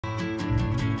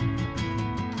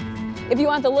If you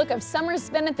want the look of summer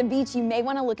spent at the beach, you may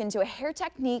want to look into a hair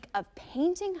technique of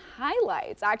painting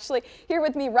highlights. Actually, here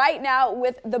with me right now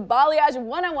with the Balayage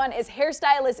 101 is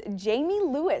hairstylist Jaime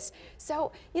Lewis.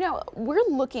 So, you know, we're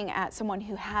looking at someone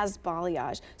who has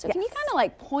balayage. So can you kind of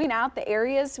like point out the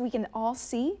areas we can all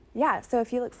see? Yeah, so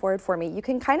if you look forward for me, you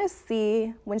can kind of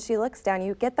see when she looks down,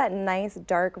 you get that nice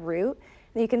dark root.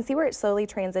 You can see where it slowly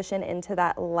transitioned into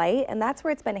that light, and that's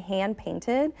where it's been hand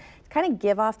painted to kind of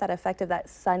give off that effect of that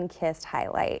sun-kissed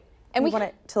highlight. And we want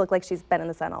it to look like she's been in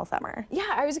the sun all summer. Yeah,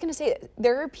 I was gonna say,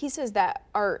 there are pieces that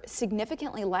are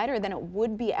significantly lighter than it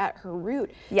would be at her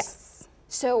root. Yes.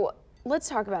 So let's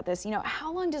talk about this. You know,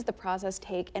 how long does the process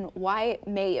take, and why it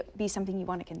may be something you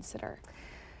want to consider?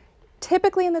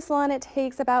 Typically in the salon, it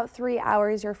takes about 3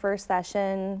 hours your first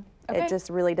session. Okay. It just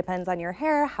really depends on your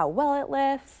hair, how well it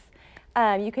lifts.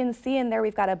 You can see in there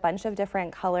we've got a bunch of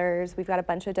different colors, we've got a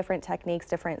bunch of different techniques,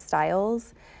 different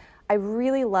styles. I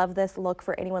really love this look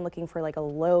for anyone looking for like a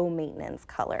low maintenance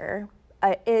color.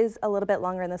 It is a little bit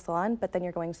longer in the salon, but then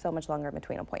you're going so much longer in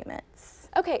between appointments.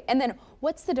 Okay, and then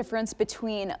what's the difference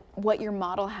between what your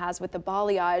model has with the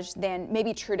balayage than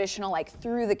maybe traditional like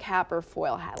through the cap or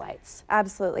foil highlights?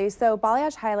 Absolutely. So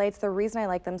balayage highlights, the reason I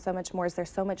like them so much more is they're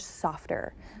so much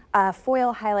softer.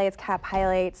 Foil highlights, cap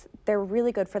highlights, they're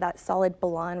really good for that solid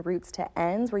blonde roots to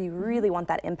ends where you really want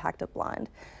that impact of blonde.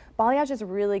 Balayage is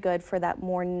really good for that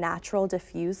more natural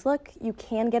diffuse look. You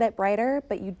can get it brighter,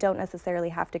 but you don't necessarily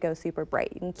have to go super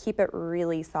bright. You can keep it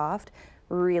really soft,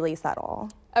 really subtle.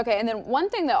 Okay, and then one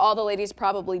thing that all the ladies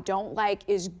probably don't like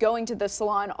is going to the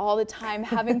salon all the time,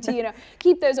 having to, you know,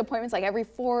 keep those appointments like every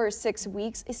 4 or 6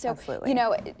 weeks. So, absolutely. You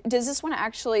know, does this one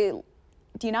actually,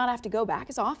 do you not have to go back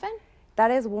as often? That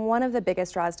is one of the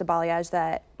biggest draws to balayage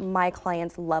that my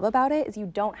clients love about it, is you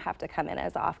don't have to come in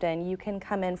as often. You can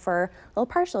come in for a little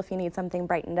partial if you need something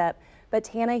brightened up. But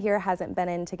Tana here hasn't been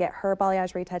in to get her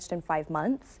balayage retouched in 5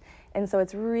 months. And so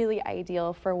it's really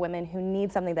ideal for women who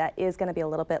need something that is going to be a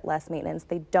little bit less maintenance.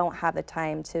 They don't have the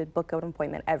time to book an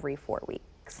appointment every 4 weeks.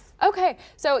 Okay,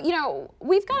 so, you know,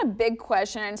 we've got a big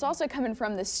question, and it's also coming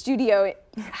from the studio.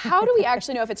 How do we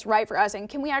actually know if it's right for us, and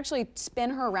can we actually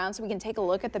spin her around so we can take a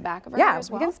look at the back of her hair as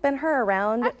well? Yeah, we can spin her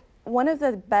around. One of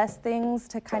the best things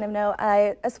to kind of know,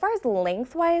 as far as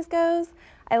lengthwise goes,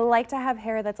 I like to have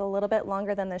hair that's a little bit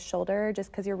longer than the shoulder,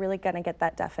 just because you're really going to get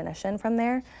that definition from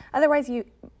there. Otherwise, you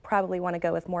probably want to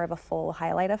go with more of a full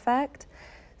highlight effect.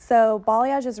 So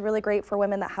balayage is really great for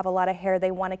women that have a lot of hair.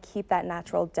 They want to keep that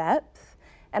natural depth.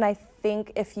 And I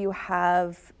think if you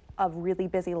have a really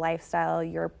busy lifestyle,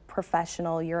 you're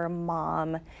professional, you're a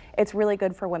mom, it's really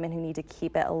good for women who need to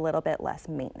keep it a little bit less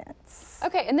maintenance.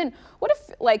 Okay, and then what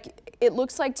if, like, it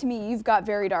looks like to me you've got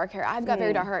very dark hair, I've got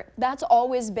very dark hair. That's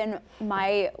always been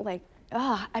my, like,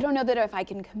 I don't know that if I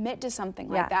can commit to something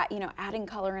like that, you know, adding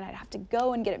color, and I'd have to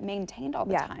go and get it maintained all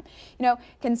the time. You know,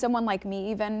 can someone like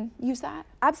me even use that?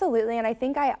 Absolutely, and I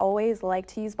think I always like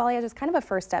to use balayage as kind of a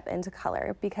first step into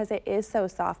color because it is so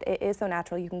soft, it is so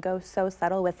natural, you can go so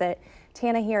subtle with it.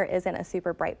 Tana here isn't a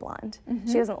super bright blonde.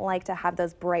 She doesn't like to have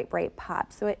those bright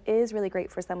pops, so it is really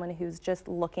great for someone who's just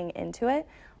looking into it,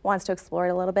 wants to explore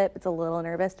it a little bit, but's a little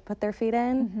nervous to put their feet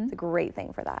in. It's a great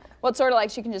thing for that. Well, it's sort of like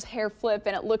she can just hair flip,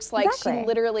 and it looks like she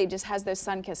literally just has those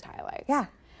sun-kissed highlights. Yeah.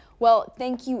 Well,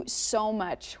 thank you so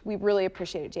much. We really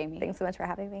appreciate it, Jaime. Thanks so much for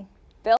having me.